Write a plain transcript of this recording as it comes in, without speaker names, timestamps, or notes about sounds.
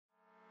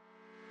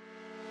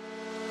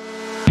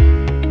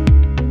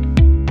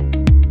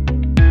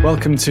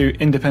Welcome to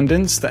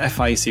Independence, the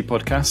FIEC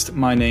podcast.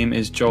 My name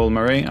is Joel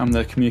Murray. I'm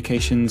the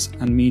Communications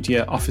and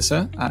Media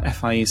Officer at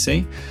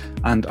FIEC,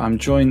 and I'm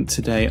joined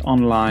today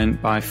online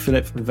by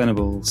Philip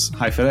Venables.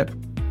 Hi, Philip.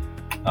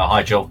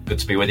 Hi, Joel. Good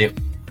to be with you.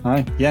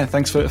 Hi. Yeah,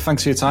 thanks for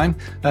your time.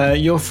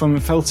 You're from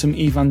Feltham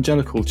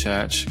Evangelical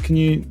Church. Can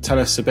you tell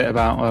us a bit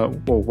about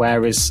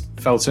where is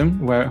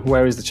Feltham?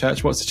 Where is the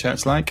church? What's the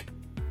church like?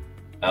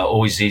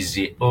 Always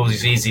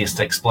easiest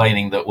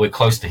explaining that we're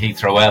close to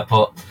Heathrow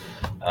Airport.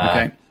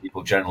 Okay.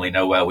 People generally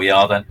know where we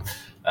are then.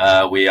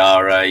 We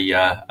are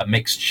a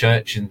mixed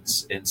church in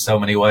so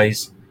many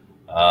ways,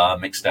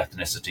 mixed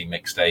ethnicity,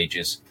 mixed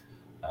ages.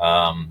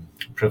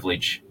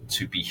 Privilege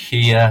to be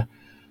here.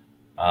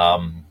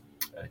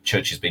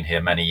 Church has been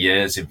here many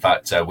years. In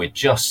fact, we're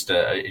just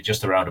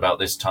around about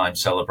this time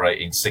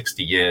celebrating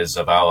 60 years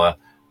of our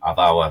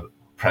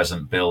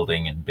present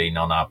building and being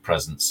on our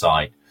present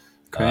site.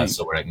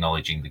 So we're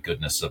acknowledging the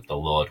goodness of the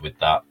Lord with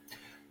that.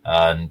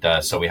 And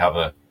so we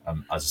have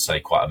as I say,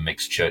 quite a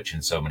mixed church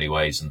in so many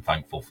ways, and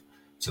thankful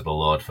to the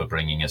Lord for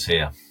bringing us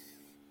here.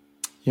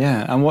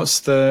 Yeah, and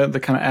what's the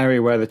kind of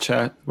area where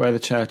the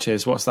church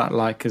is? What's that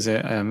like? Is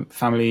it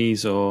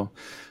families, or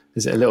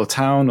is it a little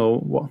town, or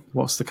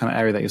what's the kind of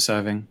area that you're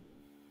serving?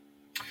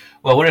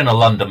 Well, we're in a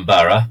London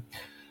borough.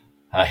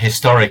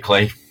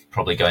 Historically,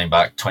 probably going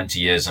back 20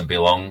 years and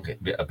beyond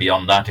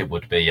that, it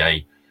would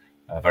be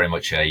very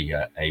much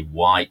a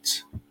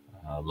white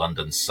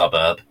London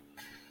suburb.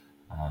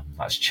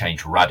 That's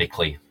changed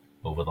radically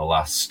over the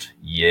last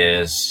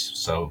years.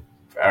 So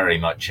very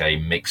much a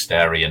mixed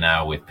area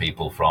now with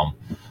people from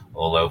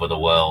all over the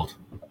world.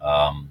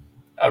 A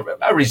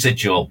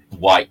residual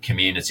white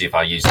community, if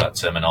I use that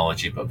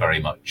terminology, but very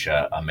much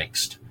a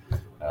mixed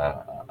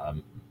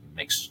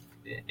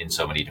in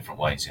so many different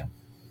ways.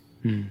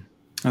 Yeah.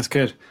 That's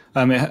good.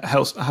 It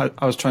helps. I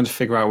was trying to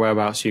figure out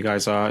whereabouts you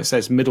guys are. It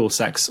says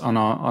Middlesex on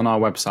our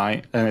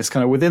website, and it's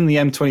kind of within the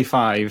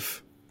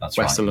M25. That's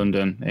west right. of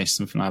London-ish,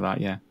 something like that.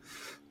 Yeah,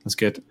 that's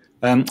good.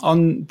 On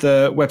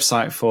the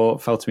website for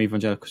Feltham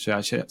Evangelical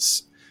Church,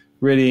 it's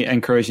really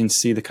encouraging to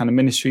see the kind of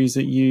ministries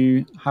that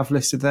you have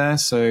listed there.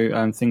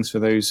 So things for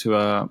those who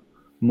are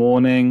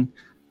mourning,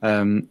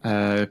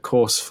 a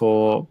course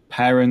for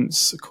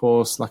parents, a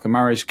course like a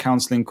marriage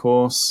counselling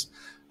course,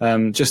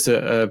 just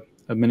a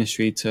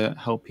ministry to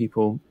help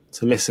people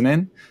to listen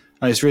in.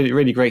 And it's really,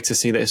 really great to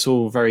see that it's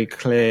all very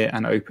clear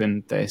and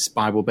open, that it's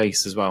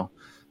Bible-based as well.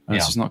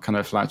 It's just not kind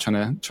of like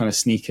trying to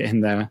sneak it in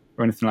there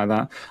or anything like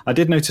that. I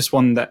did notice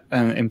one that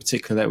in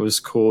particular that was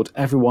called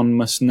Everyone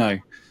Must Know.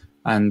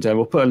 And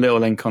we'll put a little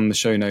link on the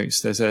show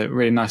notes. There's a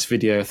really nice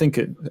video. I think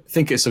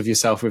it's of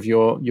yourself with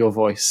your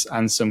voice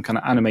and some kind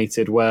of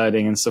animated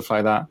wording and stuff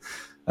like that,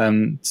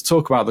 to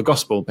talk about the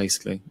gospel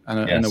basically,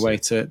 and a way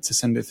to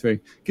send it through.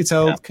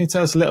 Can you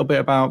tell us a little bit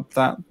about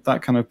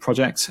that kind of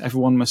project?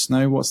 Everyone Must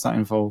Know. What's that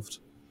involved?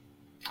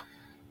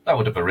 That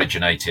would have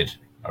originated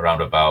around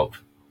about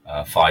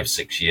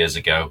 5-6 years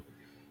ago,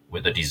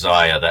 with the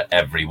desire that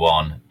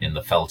everyone in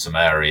the Feltham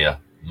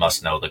area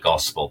must know the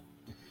gospel.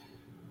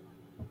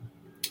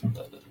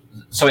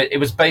 So it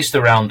was based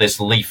around this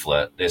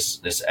leaflet,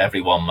 this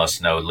Everyone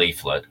Must Know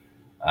leaflet,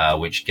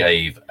 which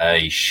gave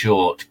a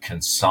short,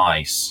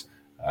 concise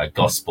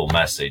gospel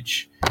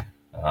message,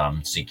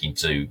 seeking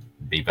to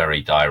be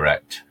very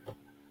direct.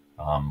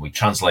 We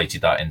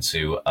translated that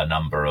into a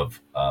number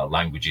of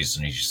languages,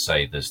 and as you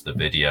say, there's the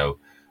video.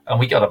 And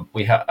we had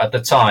at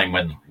the time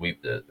when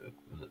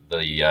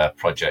the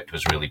project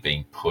was really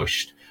being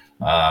pushed,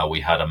 we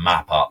had a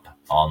map up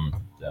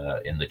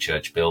in the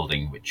church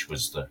building, which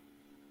was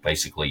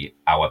basically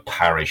our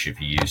parish, if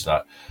you use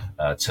that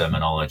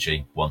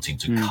terminology, wanting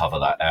to cover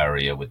that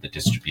area with the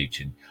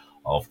distribution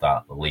of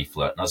that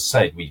leaflet. And as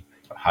I said, we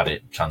had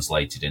it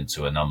translated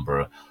into a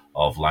number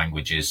of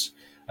languages.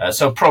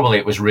 So probably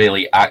it was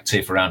really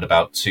active around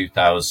about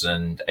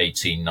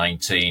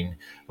 2018-19.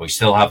 We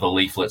still have the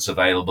leaflets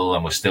available,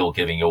 and we're still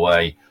giving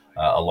away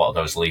a lot of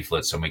those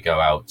leaflets when we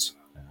go out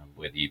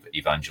with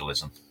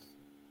evangelism.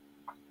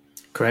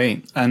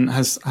 Great. And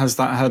has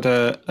that had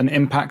an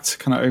impact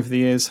kind of over the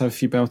years? Have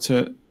you been able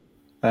to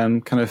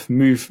kind of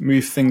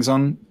move things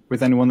on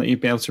with anyone that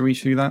you'd be able to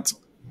reach through that?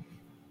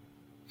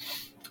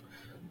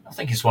 I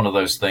think it's one of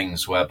those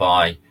things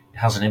whereby it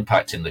has an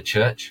impact in the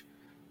church.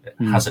 It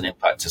has an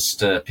impact to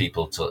stir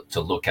people to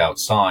look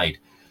outside.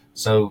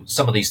 So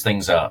some of these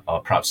things are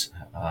perhaps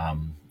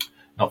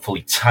not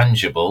fully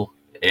tangible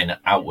in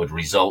outward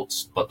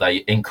results, but they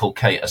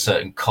inculcate a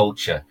certain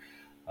culture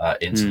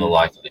into the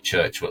life of the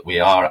church. We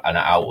are an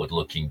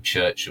outward-looking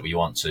church, that we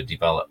want to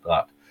develop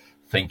that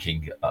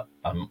thinking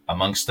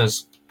amongst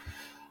us.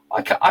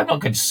 I'm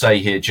not going to say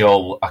here,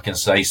 Joel, I can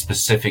say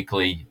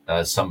specifically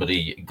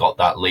somebody got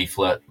that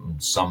leaflet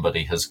and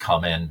somebody has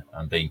come in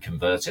and been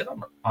converted.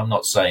 I'm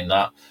not saying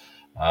that,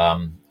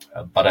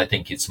 but I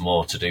think it's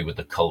more to do with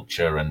the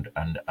culture and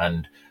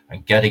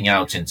getting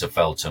out into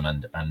Feltham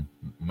and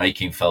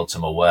making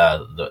Feltham aware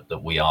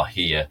that we are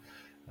here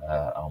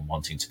and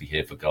wanting to be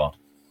here for God.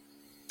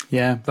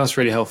 Yeah, that's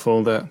really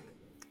helpful, that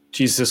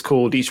Jesus has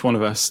called each one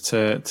of us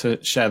to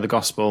share the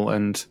gospel,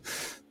 and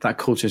that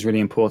culture is really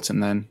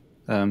important then.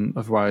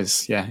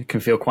 Otherwise, it can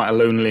feel quite a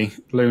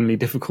lonely,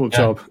 difficult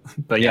job.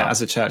 But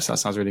as a church, that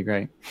sounds really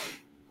great.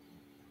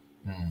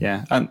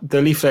 Yeah, and the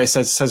leaflet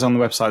says on the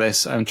website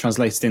this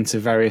translated into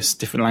various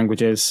different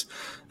languages,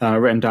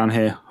 written down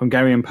here: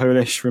 Hungarian,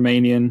 Polish,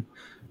 Romanian,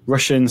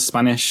 Russian,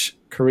 Spanish,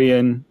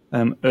 Korean,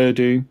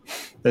 Urdu.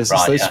 There's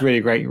really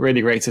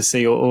great to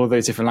see all of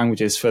those different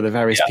languages for the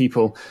various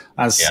people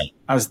as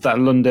that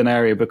London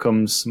area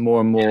becomes more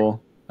and more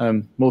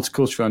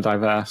multicultural and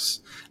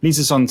diverse. Leads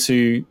us on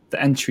to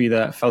the entry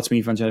that Feltham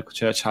Evangelical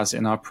Church has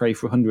in our Pray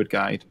for 100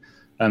 guide.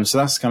 So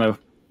that's kind of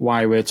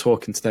why we're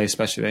talking today,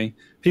 especially.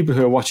 People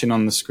who are watching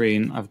on the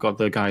screen, I've got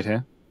the guide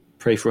here,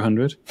 Pray for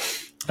 100.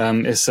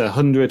 It's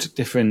 100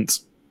 different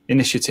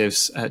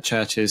initiatives at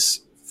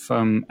churches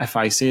from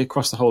FIC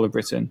across the whole of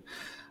Britain.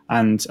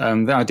 And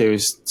the idea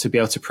is to be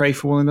able to pray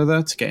for one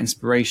another, to get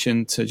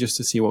inspiration, to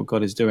see what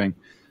God is doing.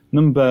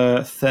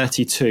 Number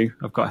 32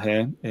 I've got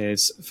here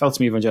is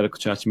Feltham Evangelical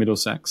Church,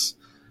 Middlesex.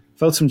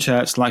 Feltham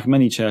Church, like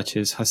many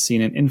churches, has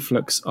seen an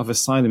influx of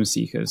asylum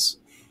seekers.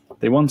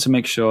 They want to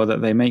make sure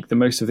that they make the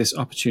most of this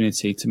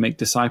opportunity to make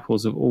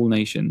disciples of all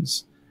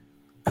nations.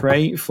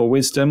 Pray for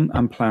wisdom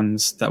and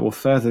plans that will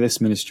further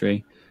this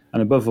ministry,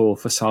 and above all,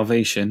 for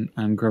salvation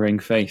and growing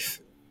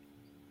faith.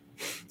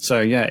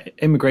 So,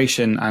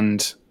 immigration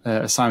and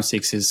asylum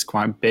seekers is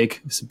quite big.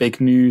 It's big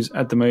news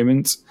at the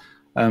moment,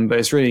 but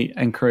it's really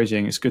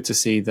encouraging. It's good to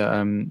see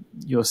that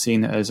you're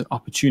seeing it as an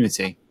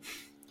opportunity,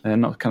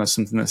 not kind of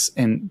something that's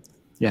in...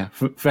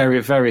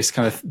 various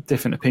kind of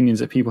different opinions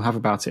that people have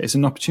about it. It's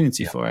an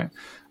opportunity for it.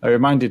 It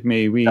reminded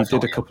me, we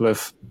did a couple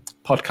of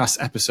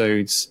podcast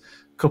episodes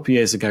a couple of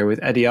years ago with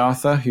Eddie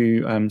Arthur,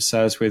 who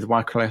serves with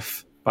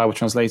Wycliffe Bible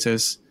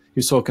Translators,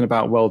 who's talking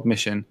about world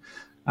mission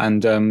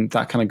and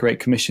that kind of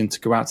great commission to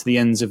go out to the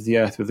ends of the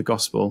earth with the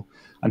gospel.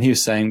 And he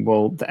was saying,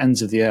 well, the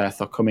ends of the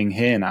earth are coming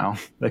here now.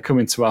 They're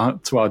coming to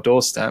our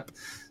doorstep.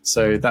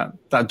 So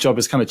that job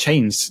has kind of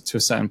changed to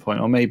a certain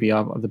point, or maybe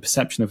the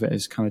perception of it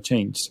has kind of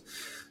changed.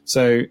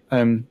 So,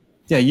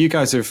 you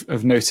guys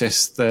have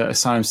noticed the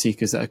asylum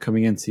seekers that are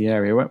coming into the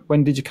area.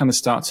 When did you kind of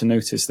start to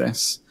notice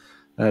this,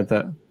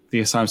 that the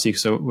asylum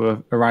seekers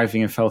were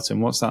arriving in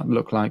Feltham? What's that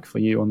look like for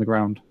you on the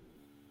ground?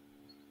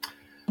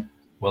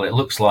 Well, it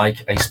looks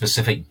like a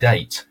specific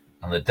date,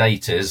 and the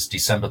date is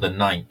December the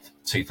 9th,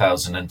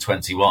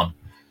 2021,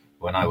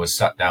 when I was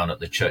sat down at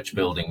the church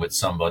building with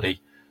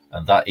somebody,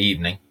 and that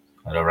evening,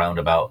 at around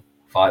about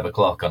 5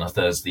 o'clock on a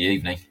Thursday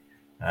evening,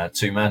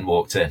 2 men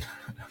walked in.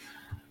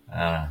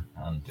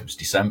 And it was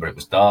December, it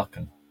was dark,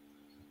 and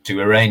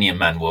 2 Iranian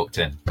men walked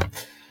in,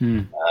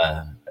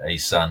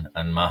 Ahsan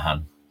and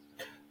Mahan.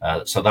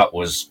 So that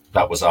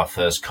was our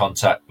first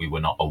contact. We were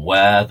not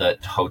aware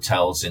that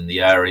hotels in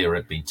the area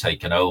had been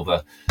taken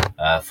over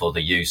for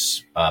the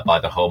use by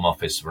the Home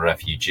Office for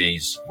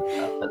refugees.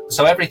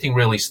 So everything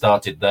really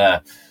started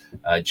there,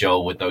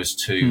 Joel, with those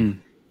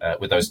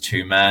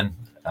two men.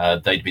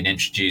 They'd been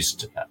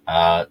introduced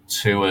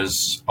to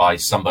us by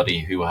somebody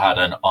who had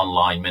an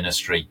online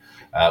ministry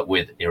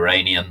with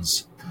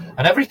Iranians,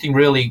 and everything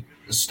really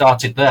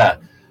started there.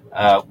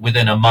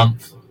 Within a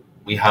month,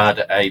 we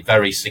had a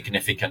very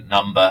significant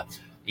number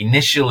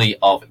initially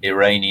of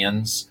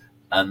Iranians,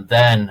 and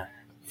then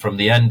from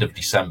the end of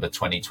December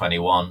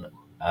 2021,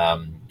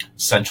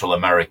 Central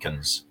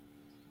Americans,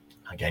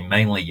 again,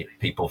 mainly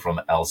people from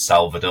El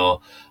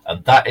Salvador.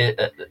 And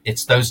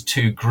it's those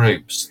two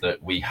groups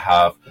that we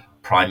have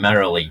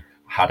primarily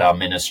had our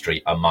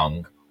ministry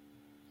among.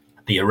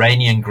 The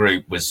Iranian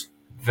group was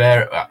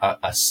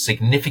a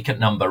significant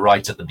number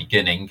right at the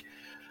beginning.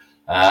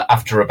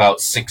 After about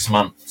 6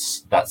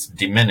 months, that's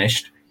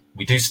diminished.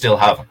 We do still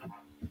have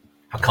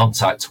a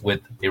contact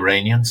with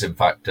Iranians. In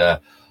fact,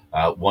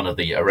 one of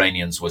the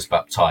Iranians was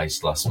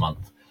baptized last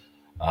month.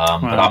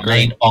 But our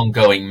main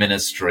ongoing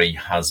ministry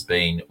has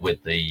been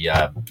with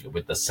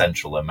the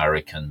Central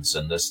Americans,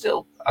 and there's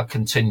still a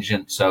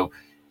contingent. So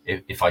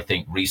if I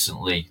think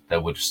recently,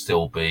 there would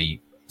still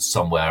be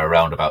somewhere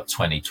around about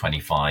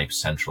 20-25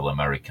 Central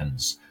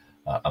Americans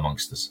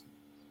amongst us.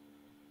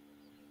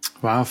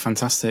 Wow,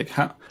 fantastic!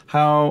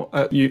 How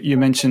you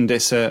mentioned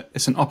it's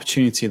an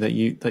opportunity that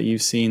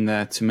you've seen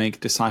there to make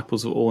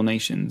disciples of all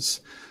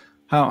nations.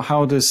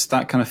 How does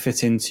that kind of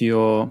fit into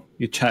your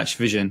church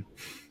vision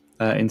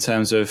in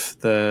terms of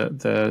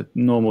the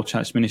normal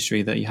church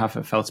ministry that you have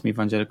at Feltham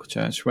Evangelical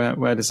Church?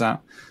 Where does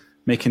that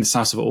making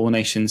disciples of all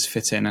nations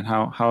fit in, and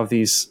how have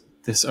this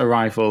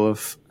arrival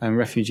of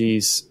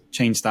refugees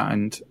changed that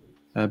and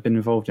been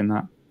involved in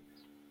that?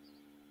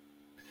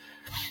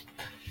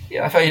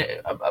 Yeah, if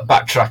I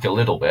backtrack a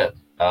little bit,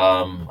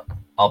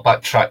 I'll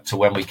backtrack to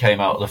when we came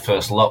out of the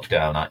first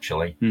lockdown,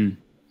 actually,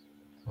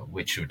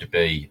 which would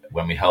be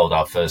when we held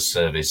our first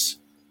service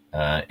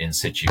in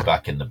situ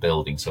back in the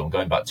building. So I'm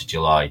going back to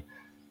July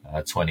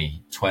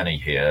 2020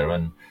 here.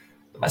 And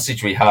the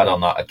message we had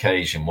on that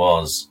occasion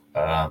was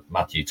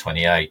Matthew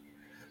 28,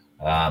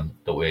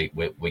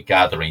 that we're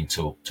gathering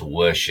to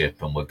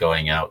worship, and we're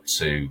going out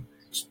to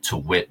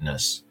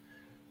witness.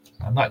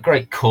 And that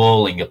great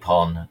calling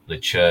upon the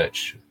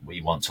church we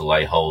want to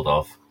lay hold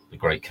of the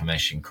Great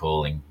Commission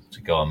calling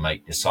to go and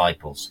make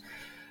disciples.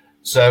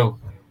 So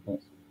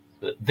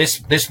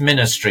this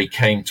ministry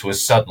came to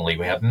us suddenly.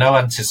 We had no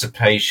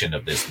anticipation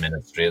of this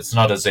ministry. It's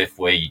not as if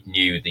we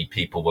knew the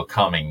people were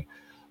coming.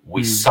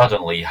 We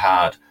suddenly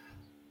had,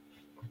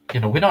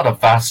 we're not a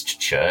vast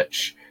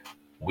church.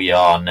 We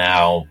are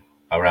now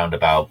around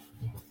about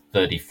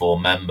 34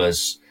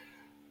 members.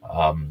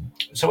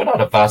 So we're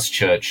not a vast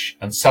church,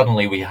 and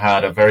suddenly we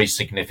had a very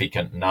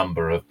significant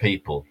number of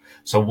people.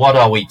 So what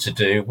are we to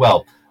do?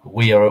 Well,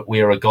 we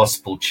are a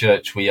gospel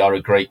church. We are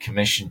a Great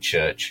Commission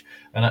church,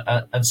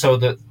 and so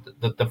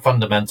the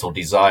fundamental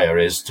desire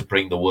is to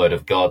bring the word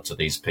of God to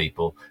these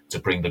people, to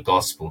bring the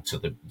gospel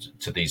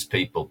to these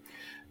people.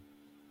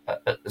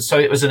 So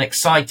it was an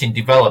exciting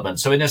development.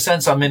 So in a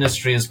sense, our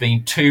ministry has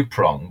been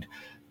two-pronged.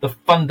 The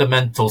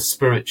fundamental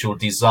spiritual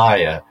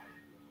desire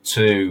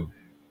to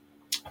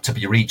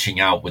be reaching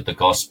out with the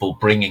gospel,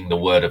 bringing the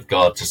word of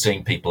God, to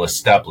seeing people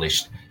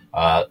established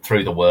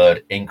through the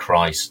word in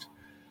Christ.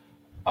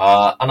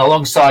 And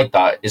alongside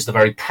that is the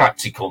very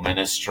practical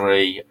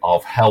ministry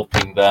of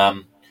helping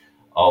them,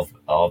 of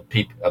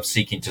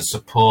seeking to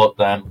support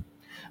them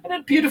in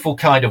a beautiful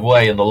kind of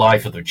way in the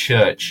life of the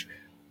church.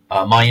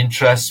 My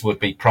interests would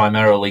be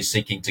primarily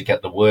seeking to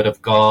get the word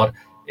of God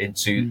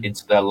into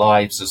their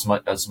lives as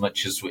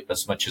much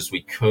as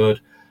we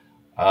could.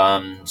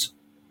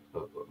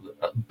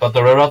 But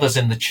there are others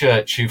in the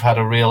church who've had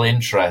a real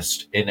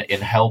interest in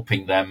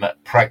helping them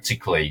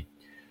practically.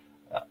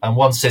 And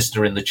one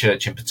sister in the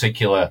church in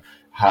particular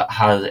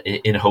has,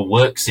 in her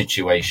work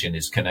situation,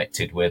 is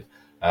connected with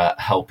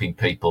helping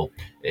people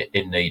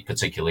in need,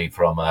 particularly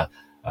from a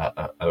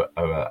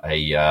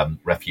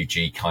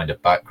refugee kind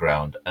of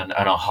background. And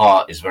her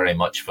heart is very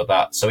much for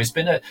that. So it's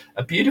been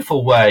a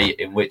beautiful way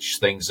in which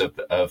things have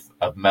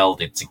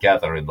melded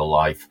together in the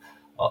life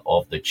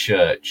of the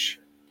church.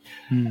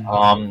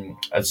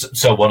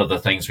 So one of the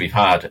things we've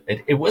had,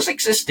 it was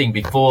existing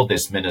before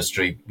this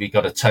ministry. We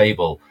got a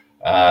table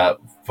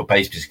for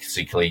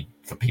basically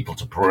for people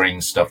to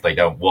bring stuff they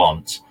don't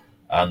want,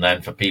 and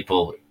then for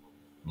people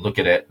look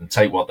at it and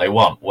take what they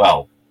want.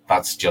 Well,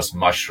 that's just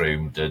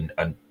mushroomed,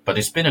 but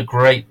it's been a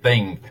great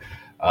thing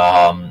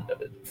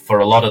for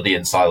a lot of the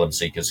asylum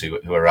seekers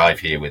who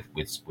arrive here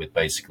with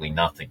basically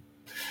nothing.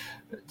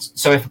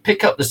 So if I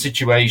pick up the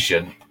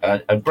situation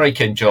and break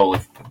in,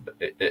 Joel,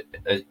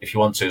 if you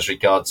want to, as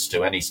regards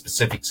to any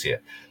specifics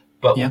here,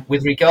 but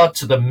with regard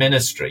to the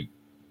ministry,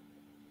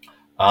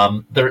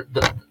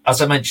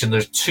 as I mentioned,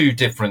 there's two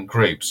different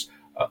groups,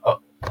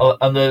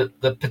 and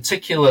the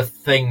particular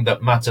thing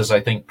that matters,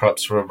 I think,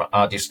 perhaps from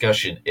our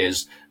discussion,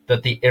 is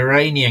that the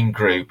Iranian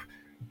group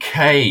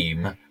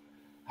came,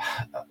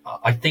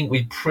 I think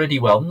we pretty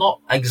well,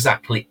 not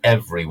exactly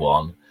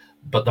everyone,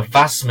 but the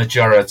vast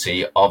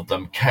majority of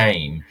them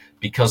came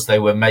because they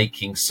were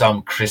making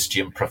some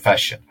Christian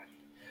profession.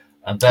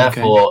 And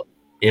therefore,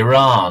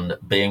 Iran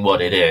being what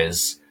it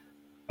is,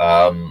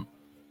 and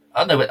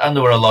there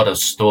were a lot of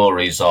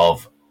stories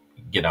of,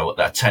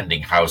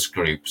 attending house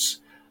groups.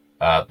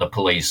 The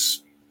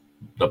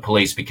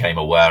police became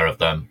aware of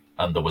them,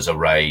 and there was a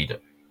raid,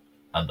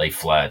 and they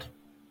fled.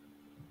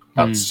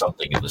 That's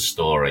something in the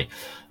story,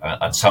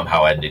 and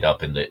somehow ended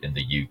up in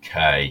the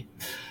UK.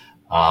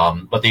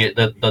 But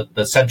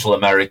the Central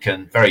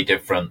American, very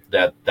different.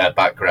 Their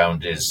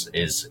background is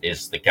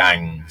the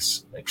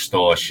gangs,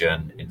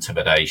 extortion,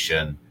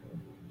 intimidation.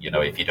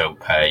 If you don't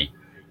pay,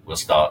 we'll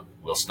start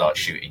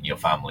shooting your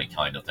family,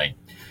 kind of thing.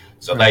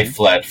 So they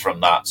fled from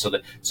that. So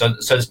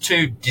there's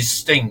two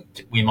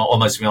distinct, we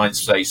might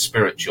say,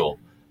 spiritual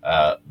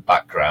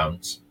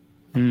backgrounds.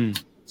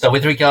 So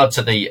with regard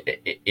to the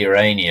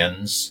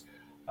Iranians,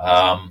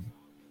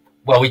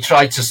 we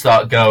tried to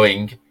start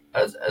going.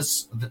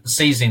 As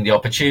seizing the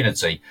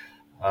opportunity.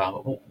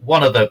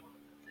 One of the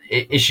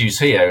issues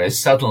here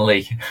is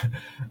suddenly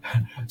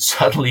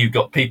you've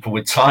got people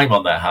with time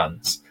on their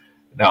hands.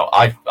 Now,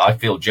 I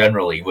feel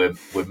generally we're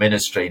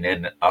ministering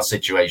in our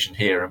situation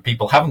here, and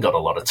people haven't got a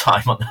lot of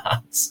time on their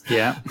hands.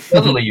 Yeah.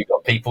 Suddenly you've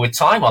got people with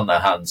time on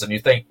their hands, and you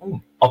think,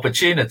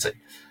 opportunity.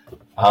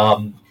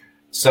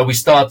 So we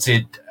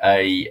started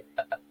a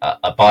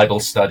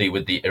Bible study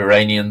with the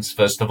Iranians,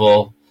 first of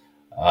all.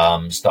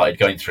 Started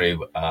going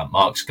through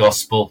Mark's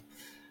Gospel.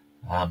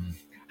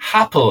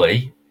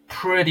 Happily,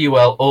 pretty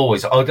well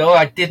always, although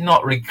I did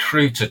not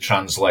recruit a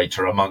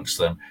translator amongst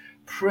them,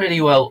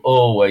 pretty well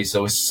always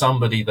there was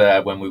somebody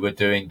there when we were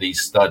doing these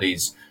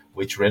studies,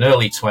 which were in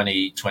early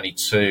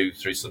 2022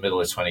 through to the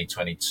middle of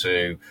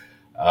 2022.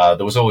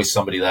 There was always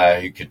somebody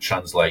there who could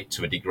translate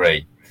to a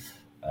degree.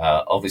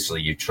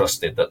 Obviously, you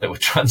trusted that they were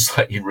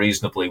translating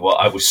reasonably what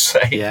I was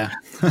saying. Yeah.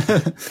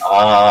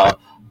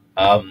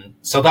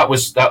 So that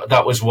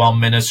was one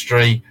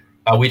ministry.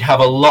 We'd have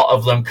a lot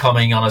of them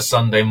coming on a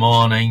Sunday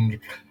morning.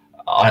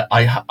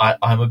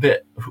 I'm a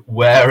bit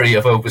wary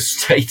of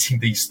overstating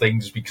these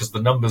things because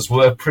the numbers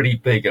were pretty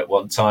big at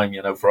one time.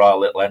 For our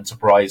little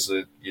enterprise,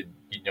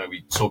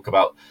 we talk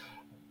about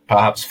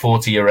perhaps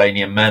 40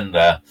 Iranian men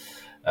there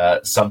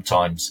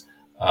sometimes.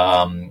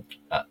 And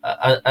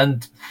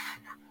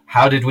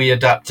how did we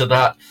adapt to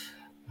that?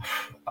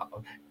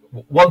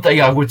 One thing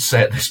I would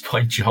say at this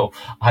point, Joe,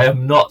 I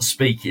am not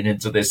speaking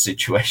into this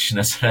situation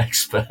as an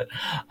expert.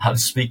 I'm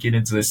speaking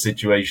into this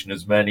situation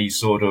as many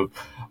sort of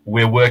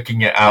we're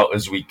working it out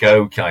as we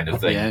go kind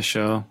of thing. Yeah,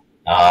 sure.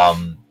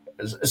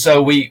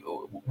 So we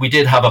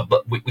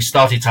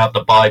started to have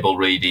the Bible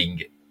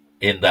reading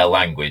in their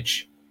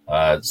language,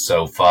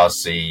 so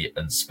Farsi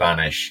and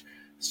Spanish.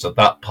 So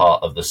that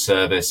part of the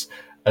service,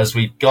 as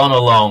we've gone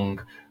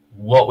along,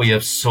 what we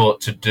have sought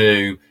to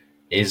do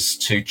is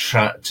to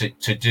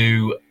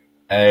do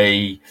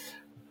a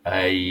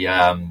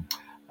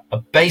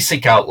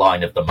basic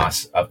outline of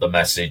the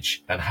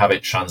message and have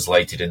it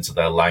translated into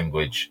their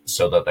language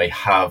so that they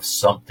have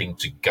something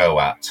to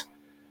go at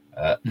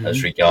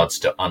as regards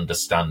to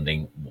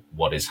understanding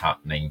what is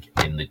happening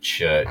in the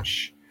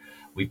church.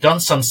 We've done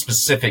some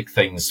specific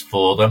things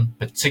for them,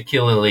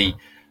 particularly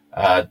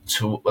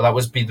that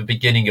was the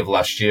beginning of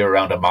last year,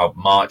 around about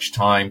March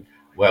time,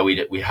 where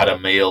we had a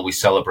meal. We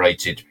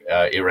celebrated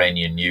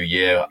Iranian New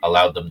Year,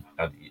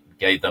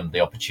 gave them the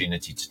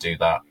opportunity to do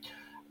that,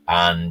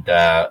 and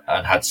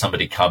had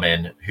somebody come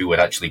in who would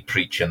actually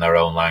preach in their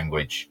own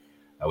language.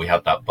 We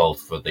had that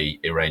both for the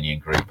Iranian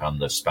group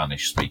and the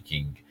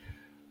Spanish-speaking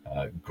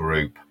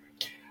group.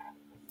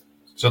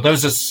 So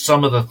those are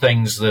some of the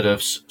things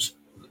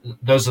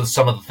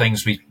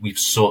we've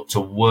sought to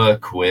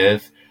work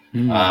with.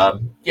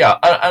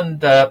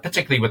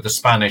 Particularly with the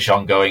Spanish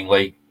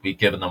ongoingly, we've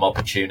given them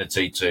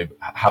opportunity to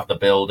have the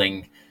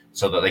building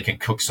so that they can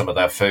cook some of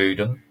their food,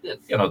 and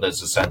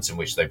there's a sense in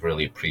which they've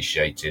really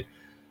appreciated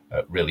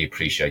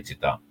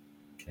that.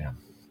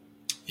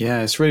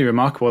 Yeah, it's really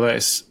remarkable that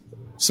it's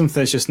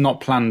something that's just not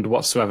planned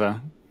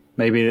whatsoever.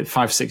 Maybe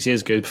 5-6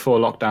 years ago, before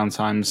lockdown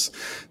times,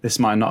 this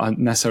might not have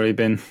necessarily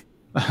been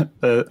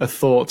a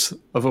thought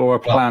of or a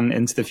plan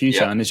into the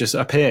future, and it's just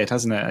appeared,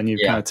 hasn't it? And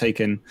you've kind of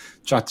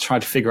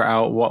tried to figure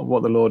out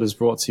what the Lord has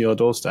brought to your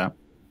doorstep.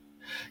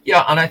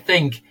 Yeah, and I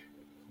think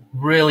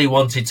really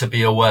wanted to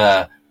be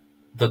aware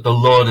that the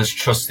Lord has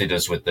trusted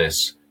us with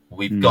this.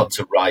 We've got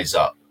to rise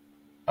up.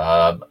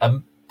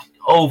 And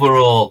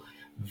overall,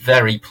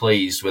 very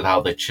pleased with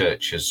how the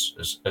church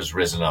has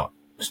risen up.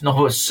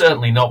 It's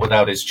certainly not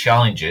without its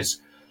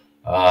challenges,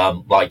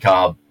 like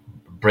our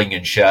bring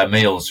and share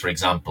meals, for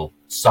example.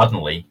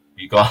 Suddenly,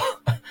 you got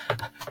a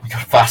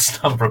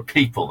vast number of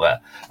people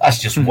there. That's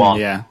just one.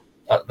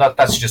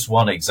 That's just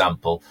one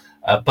example.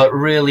 But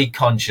really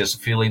conscious,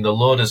 feeling the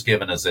Lord has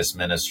given us this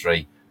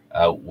ministry.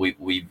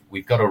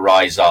 We've got to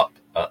rise up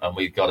and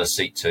we've got to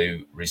seek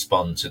to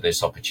respond to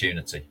this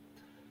opportunity.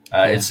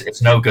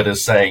 It's no good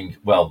as saying,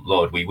 well,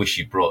 Lord, we wish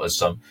you brought us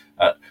some.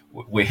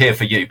 We're here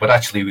for you, but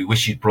actually we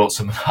wish you'd brought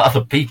some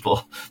other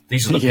people.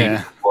 These are the people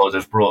the Lord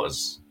has brought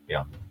us.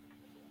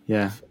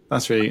 Yeah,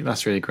 that's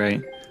really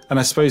great. And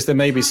I suppose there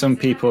may be some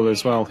people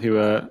as well who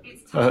are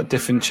at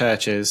different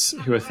churches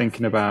who are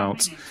thinking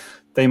about,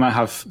 they might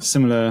have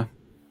similar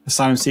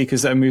asylum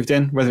seekers that have moved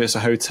in, whether it's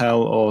a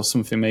hotel or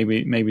something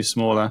maybe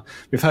smaller.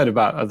 We've heard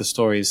about other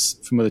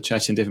stories from other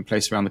churches in different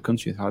places around the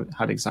country that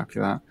had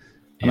exactly that.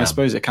 And I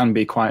suppose it can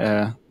be quite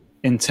a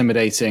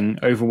intimidating,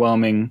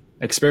 overwhelming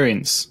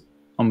experience.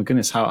 Oh my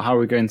goodness, how are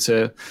we going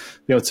to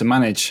be able to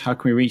manage? How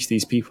can we reach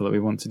these people that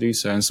we want to do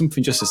so? And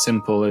something just as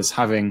simple as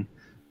having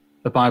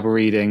a Bible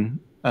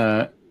reading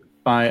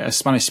by a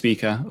Spanish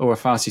speaker or a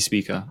Farsi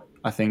speaker,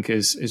 I think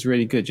is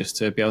really good, just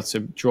to be able to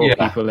draw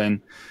people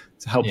in,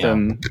 to help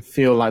them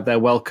feel like they're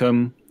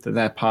welcome, that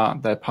they're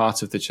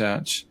part of the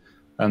church,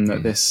 and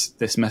that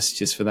this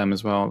message is for them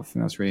as well. I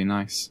think that's really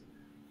nice.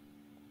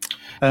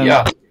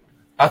 I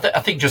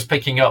think just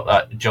picking up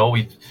that,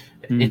 Joel,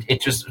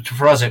 it just,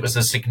 for us, it was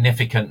the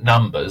significant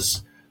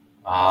numbers.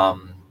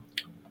 One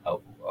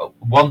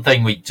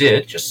thing we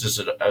did, just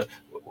as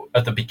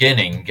at the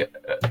beginning,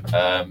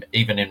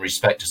 even in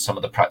respect to some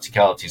of the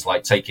practicalities,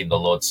 like taking the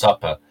Lord's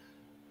Supper,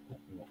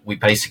 we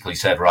basically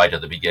said right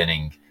at the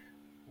beginning,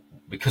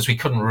 because we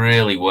couldn't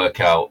really work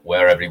out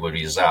where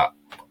everybody is at.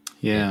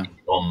 En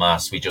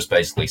masse, we just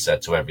basically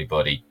said to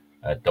everybody,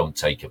 don't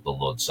take up the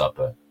Lord's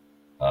Supper.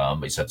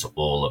 We said to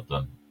all of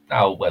them.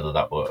 Now, whether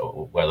that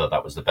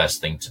was the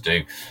best thing to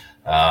do,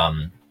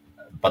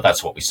 but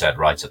that's what we said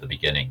right at the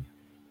beginning.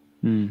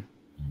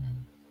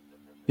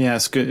 Yeah,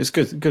 it's good. It's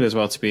good as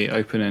well to be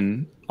open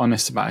and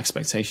honest about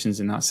expectations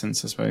in that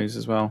sense, I suppose,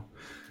 as well.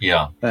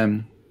 Yeah.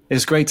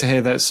 It's great to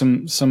hear that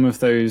some of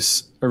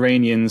those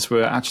Iranians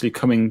were actually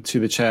coming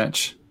to the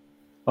church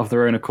of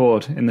their own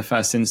accord in the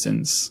first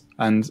instance,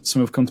 and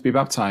some have come to be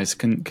baptized.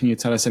 Can you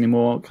tell us any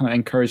more kind of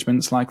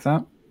encouragements like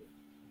that?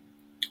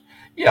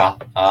 Yeah.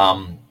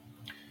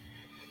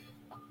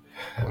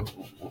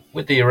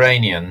 With the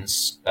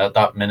Iranians,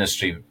 that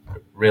ministry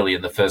really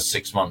in the first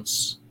 6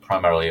 months,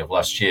 primarily of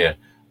last year,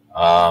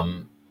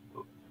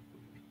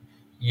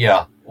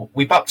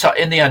 we baptized.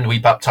 In the end, we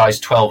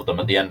baptized 12 of them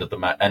at the end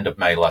of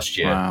May last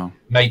year. Wow.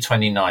 May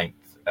 29th,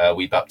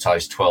 we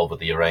baptized 12 of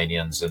the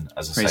Iranians, and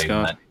as I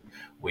say,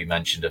 we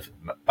mentioned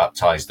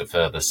baptized a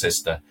further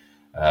sister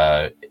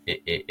last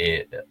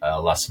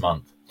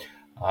month.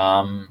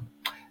 That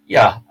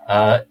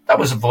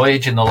was a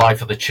voyage in the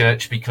life of the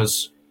church,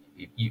 because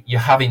you're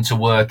having to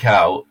work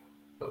out.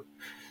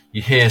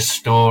 You hear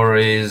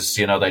stories,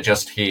 they're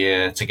just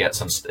here to get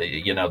some,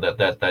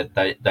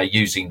 that they're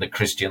using the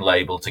Christian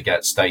label to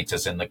get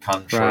status in the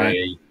country.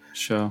 Right.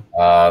 Sure.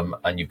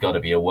 And you've got to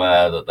be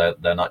aware that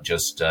they're not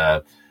just,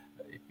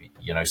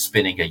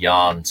 spinning a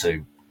yarn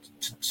to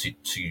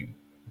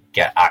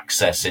get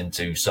access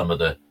into some of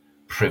the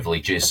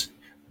privileges,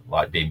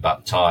 like being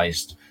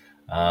baptized.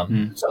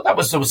 So there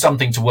was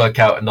something to work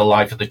out in the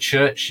life of the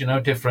church,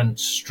 different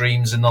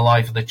streams in the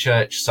life of the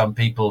church. Some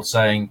people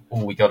saying,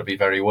 "Oh, we got to be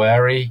very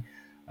wary,"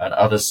 and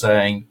others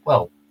saying,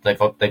 "Well,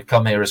 they've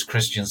come here as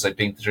Christians, they've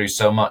been through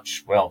so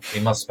much. Well,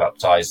 we must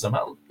baptize them."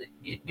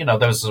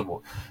 Those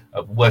are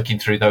working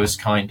through those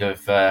kind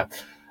of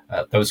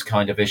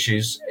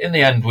issues. In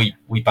the end,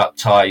 we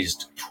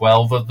baptized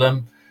 12 of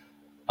them.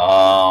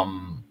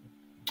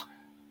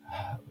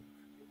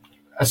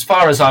 As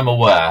far as I'm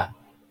aware.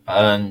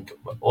 And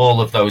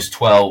all of those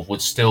 12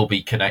 would still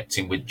be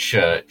connecting with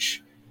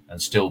church and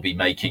still be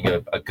making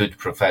a good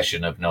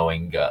profession of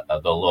knowing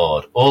the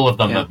Lord. All of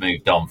them have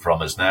moved on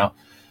from us now.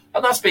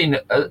 And that's been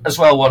as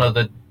well one of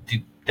the,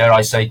 dare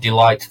I say,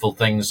 delightful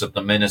things of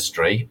the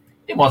ministry.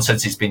 In one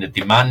sense, it's been a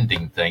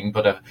demanding thing,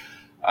 but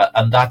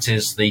and that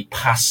is the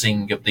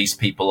passing of these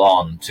people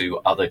on to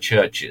other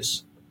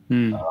churches.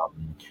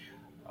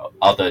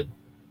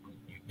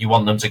 You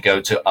want them to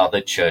go to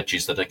other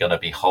churches that are going to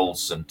be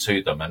wholesome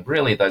to them. And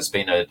really, there's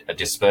been a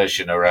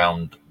dispersion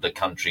around the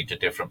country to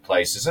different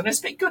places. And it's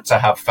been good to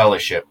have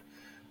fellowship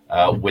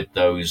with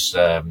those,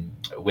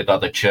 with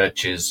other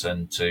churches,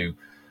 and to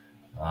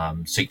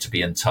seek to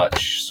be in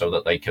touch so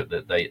that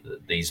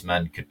these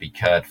men could be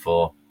cared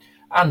for.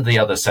 And the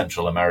other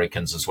Central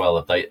Americans as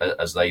well,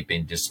 as they've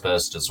been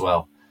dispersed as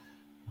well.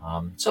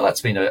 So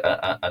that's been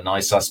a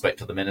nice aspect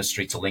of the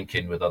ministry, to link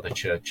in with other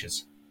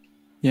churches.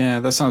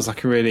 Yeah, that sounds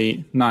like a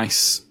really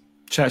nice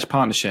church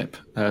partnership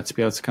to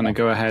be able to kind of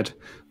go ahead.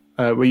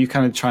 Were you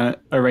kind of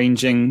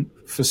arranging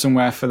for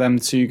somewhere for them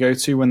to go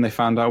to when they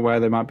found out where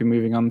they might be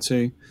moving on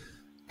to?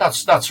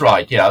 That's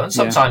right, yeah. And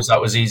sometimes that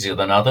was easier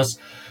than others,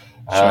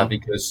 Sure.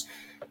 because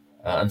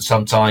and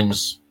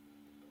sometimes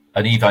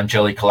an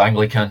evangelical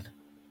Anglican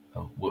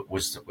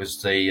was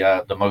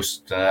the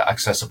most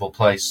accessible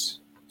place.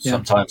 Yeah.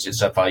 Sometimes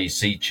it's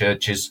FIEC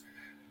churches.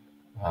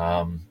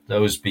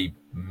 Those be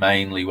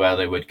mainly where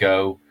they would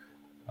go.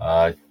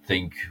 I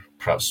think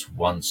perhaps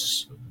one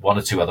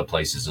or two other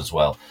places as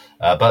well.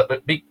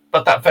 But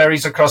that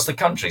varies across the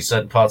country.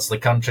 Certain parts of the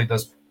country,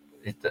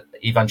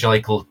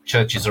 evangelical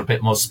churches are a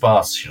bit more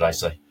sparse, should I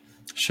say?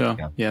 Sure.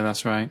 Yeah,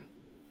 that's right.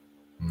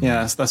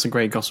 Yeah, that's a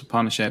great gospel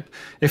partnership.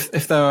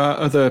 If there are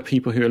other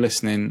people who are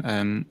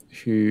listening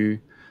who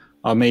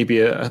are maybe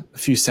a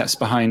few steps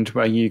behind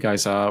where you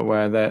guys are,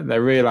 where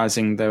they're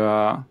realizing there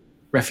are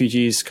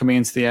refugees coming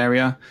into the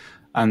area,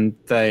 and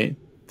they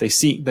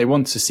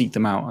want to seek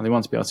them out, and they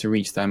want to be able to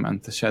reach them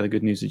and to share the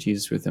good news of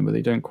Jesus with them, but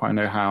they don't quite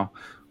know how.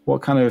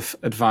 What kind of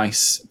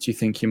advice do you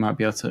think you might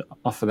be able to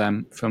offer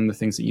them from the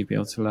things that you'd be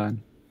able to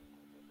learn?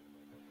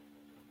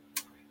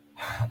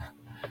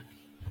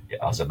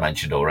 As I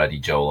mentioned already,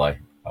 Joel, I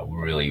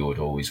really would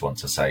always want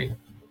to say,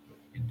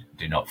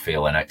 do not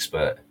feel an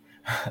expert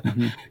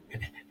in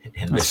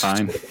this.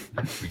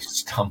 We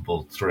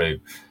stumbled through.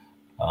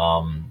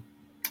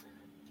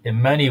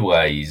 In many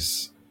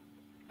ways,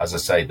 as I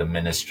say, the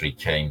ministry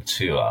came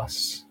to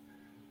us.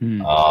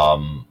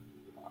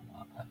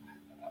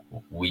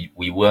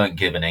 We weren't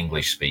given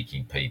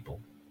English-speaking people,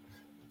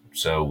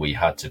 so we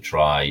had to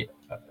try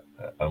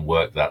and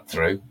work that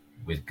through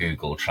with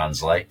Google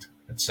Translate,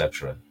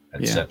 etc.,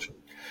 etc.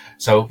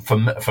 So for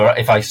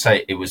if I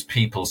say it was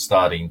people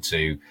starting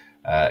to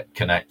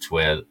connect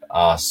with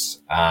us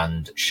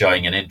and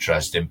showing an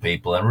interest in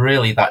people, and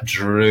really that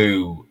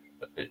drew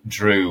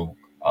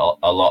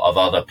a lot of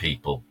other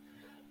people.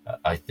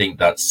 I think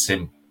that's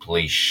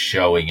simply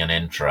showing an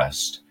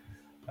interest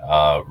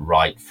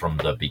right from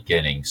the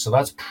beginning. So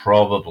that's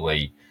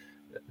probably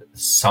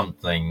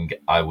something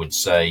I would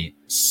say,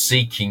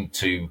 seeking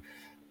to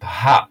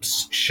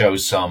perhaps show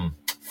some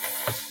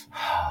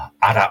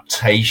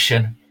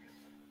adaptation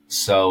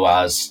so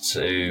as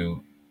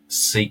to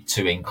seek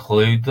to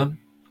include them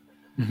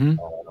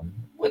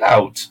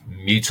without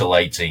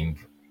mutilating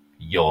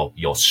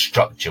your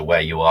structure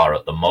where you are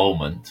at the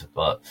moment.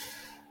 But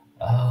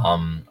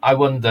I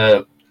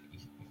wonder,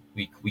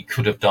 we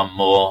could have done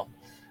more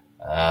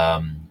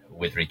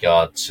with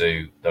regard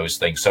to those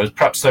things. So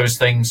perhaps those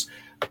things,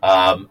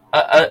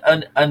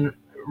 and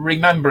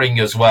remembering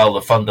as well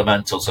the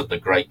fundamentals of the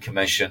Great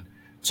Commission,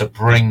 to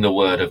bring the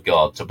Word of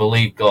God, to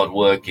believe God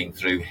working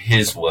through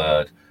His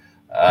Word.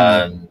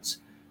 And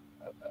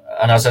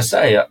as I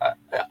say,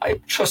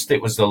 I trust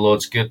it was the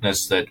Lord's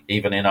goodness that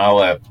even in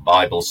our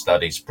Bible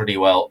studies, pretty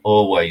well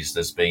always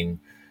there's been,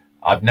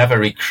 I've never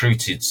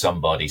recruited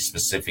somebody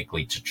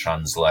specifically to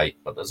translate,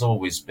 but there's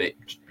always been,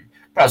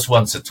 perhaps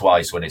once or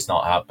twice when it's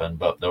not happened,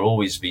 but there'll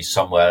always be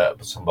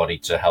somebody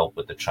to help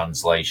with the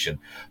translation.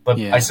 But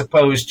I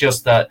suppose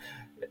just that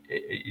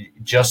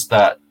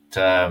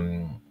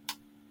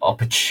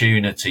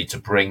opportunity to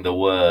bring the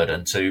Word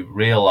and to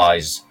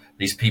realize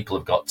these people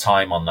have got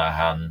time on their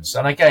hands.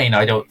 And again,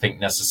 I don't think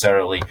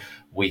necessarily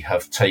we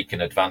have taken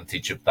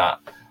advantage of that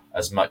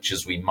as much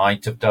as we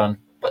might have done,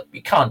 but we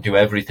can't do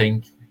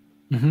everything.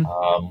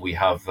 We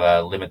have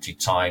limited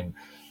time,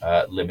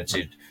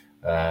 limited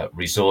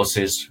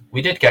resources.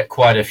 We did get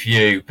quite a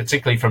few,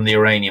 particularly from the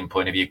Iranian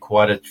point of view,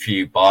 quite a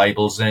few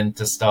Bibles in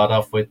to start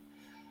off with,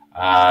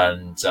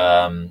 and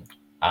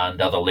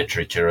other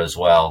literature as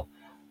well,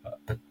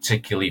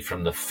 particularly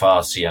from the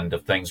Farsi end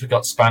of things. We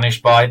got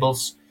Spanish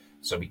Bibles,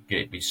 so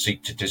we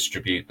seek to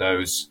distribute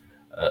those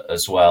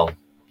as well.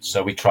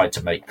 So we tried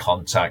to make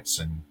contacts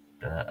and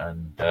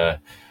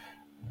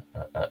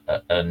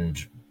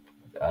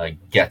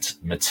get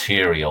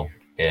material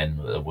in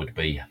that would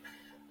be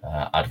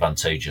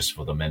advantageous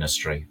for the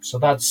ministry. So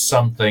that's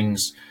some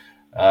things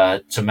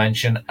to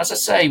mention. As I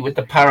say, with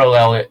the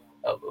parallel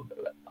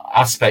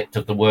aspect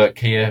of the work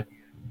here,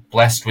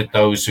 blessed with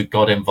those who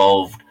got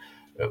involved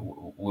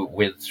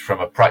with, from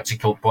a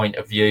practical point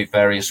of view,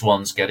 various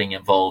ones getting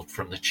involved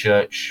from the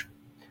church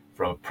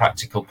from a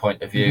practical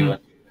point of view,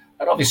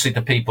 and obviously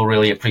the people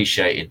really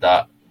appreciated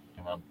that.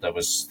 There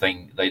was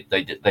there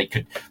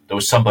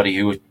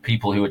was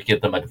people who would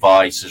give them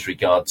advice as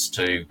regards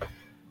to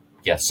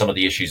some of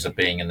the issues of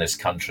being in this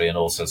country, and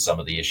also some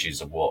of the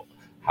issues of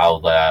how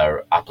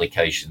their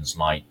applications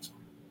might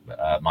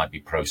be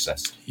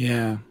processed.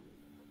 Yeah,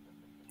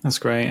 that's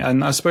great.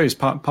 And I suppose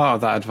part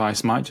of that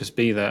advice might just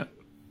be that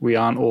we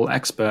aren't all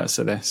experts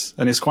at this,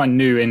 and it's quite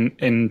new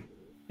in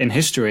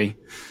history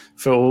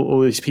for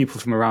all these people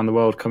from around the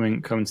world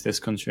coming to this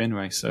country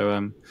anyway.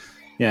 So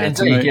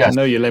indeed, to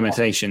know your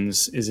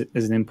limitations is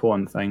an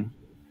important thing.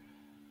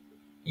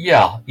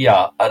 Yeah,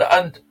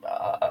 and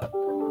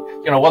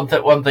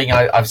one thing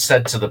I've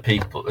said to the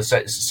people,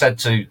 said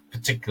to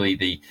particularly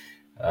the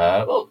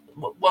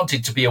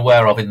wanted to be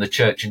aware of in the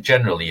church and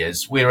generally,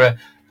 is we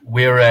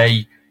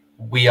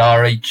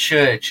are a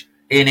church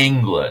in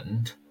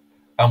England,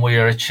 and we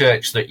are a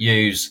church that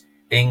use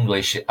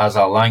English as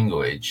our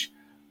language,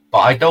 but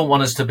I don't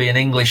want us to be an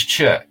English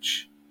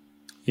church.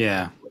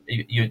 Yeah.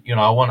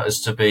 I want us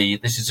to be,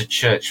 this is a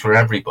church for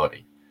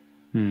everybody.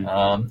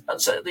 And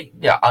so,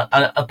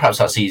 and perhaps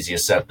that's easier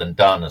said than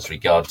done as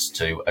regards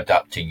to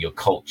adapting your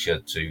culture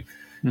to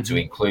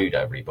include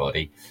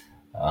everybody.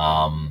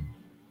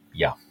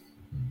 Yeah.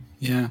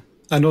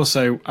 And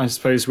also, I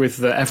suppose with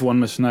the everyone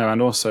must know,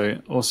 and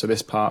also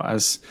this part,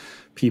 as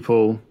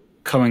people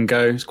come and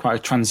go, it's quite a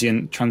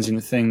transient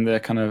thing. They're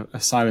kind of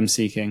asylum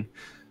seeking.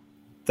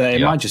 That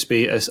it might just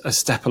be a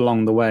step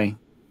along the way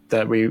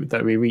that we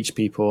reach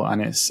people,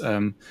 and it's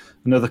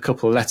another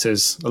couple of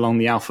letters along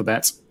the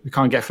alphabet. We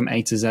can't get from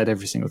A to Z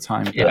every single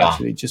time, but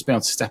actually just be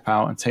able to step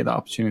out and take that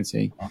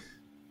opportunity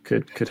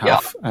could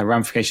have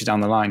ramifications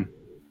down the line.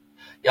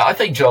 Yeah, I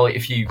think, Joel,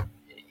 if you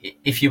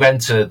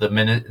enter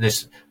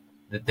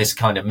this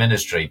kind of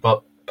ministry,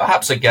 but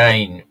perhaps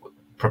again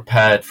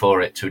prepared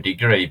for it to a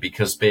degree,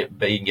 because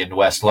being in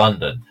West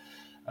London,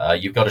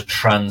 you've got a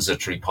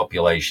transitory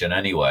population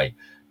anyway.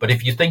 But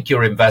if you think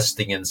you're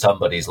investing in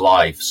somebody's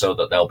life so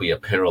that they'll be a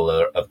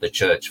pillar of the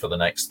church for the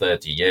next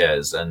 30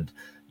 years, and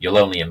you'll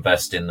only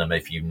invest in them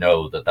if you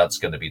know that that's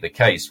going to be the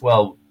case,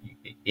 well,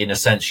 in a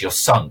sense, you're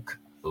sunk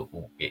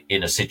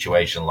in a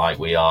situation like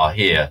we are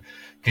here,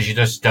 because you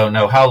just don't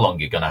know how long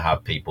you're going to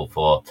have people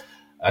for.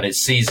 And it's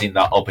seizing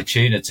that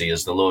opportunity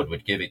as the Lord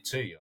would give it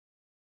to you.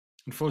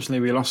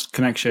 Unfortunately, we lost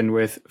connection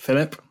with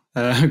Philip.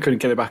 Couldn't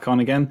get it back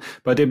on again,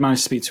 but I did manage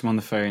to speak to him on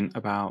the phone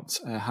about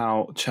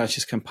how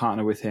churches can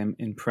partner with him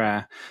in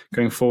prayer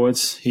going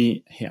forwards.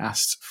 He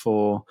asked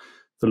for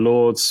the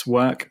Lord's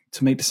work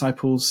to make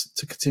disciples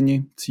to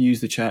continue, to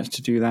use the church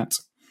to do that.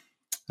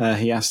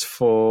 He asked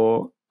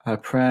for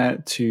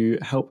prayer to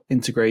help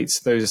integrate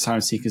those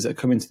asylum seekers that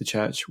come into the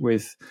church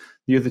with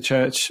the other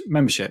church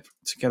membership,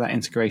 to get that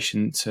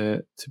integration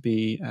to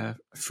be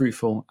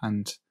fruitful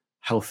and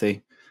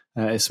healthy.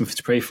 Is something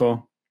to pray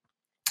for.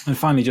 And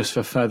finally, just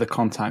for further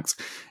contact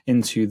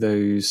into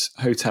those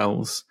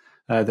hotels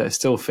that are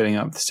still filling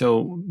up. There's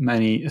still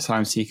many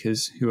asylum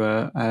seekers who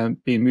are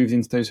being moved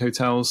into those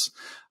hotels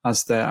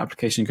as their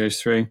application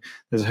goes through.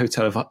 There's a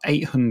hotel of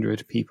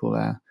 800 people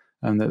there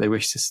that they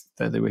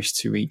wish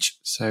to reach.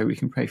 So we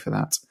can pray for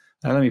that.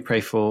 Let me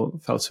pray for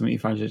Feltham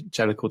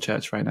Evangelical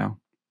Church right now.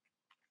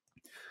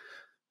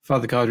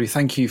 Father God, we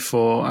thank you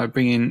for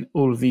bringing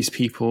all of these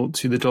people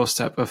to the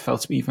doorstep of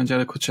Feltham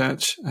Evangelical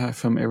Church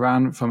from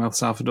Iran, from El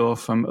Salvador,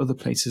 from other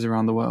places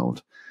around the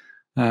world.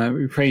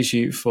 We praise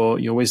you for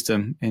your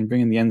wisdom in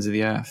bringing the ends of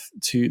the earth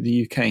to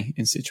the UK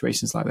in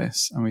situations like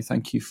this. And we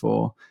thank you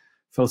for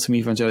Feltham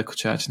Evangelical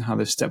Church and how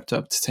they've stepped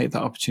up to take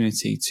that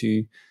opportunity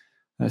to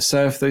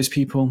serve those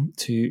people,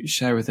 to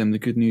share with them the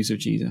good news of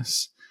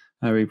Jesus.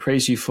 We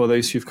praise you for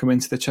those who've come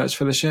into the church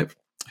fellowship,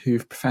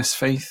 who've professed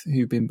faith,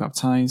 who've been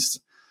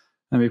baptized.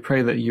 And we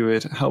pray that you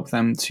would help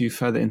them to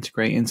further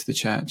integrate into the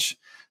church,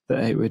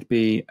 that it would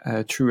be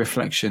a true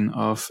reflection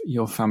of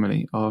your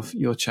family, of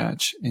your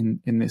church in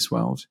this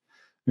world.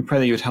 We pray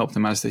that you would help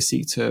them as they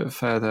seek to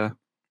further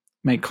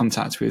make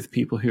contact with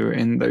people who are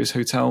in those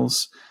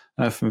hotels,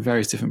 from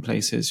various different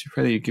places. We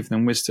pray that you'd give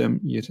them wisdom,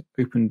 you'd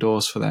open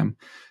doors for them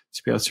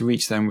to be able to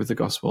reach them with the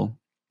gospel,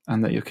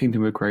 and that your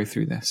kingdom would grow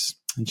through this.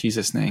 In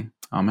Jesus' name,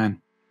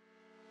 amen.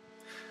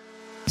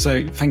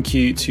 So thank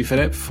you to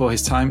Philip for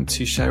his time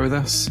to share with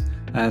us.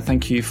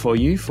 Thank you for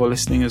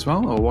listening as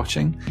well, or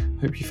watching.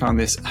 Hope you found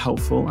this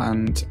helpful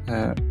and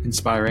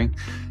inspiring.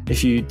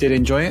 If you did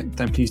enjoy it,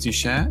 then please do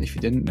share. If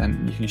you didn't,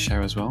 then you can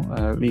share as well.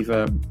 Leave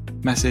a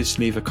message,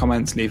 leave a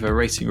comment, leave a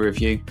rating or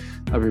review.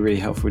 That'd be really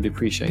helpful. We'd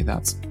appreciate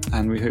that.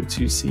 And we hope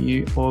to see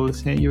you or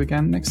hear you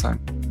again next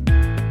time.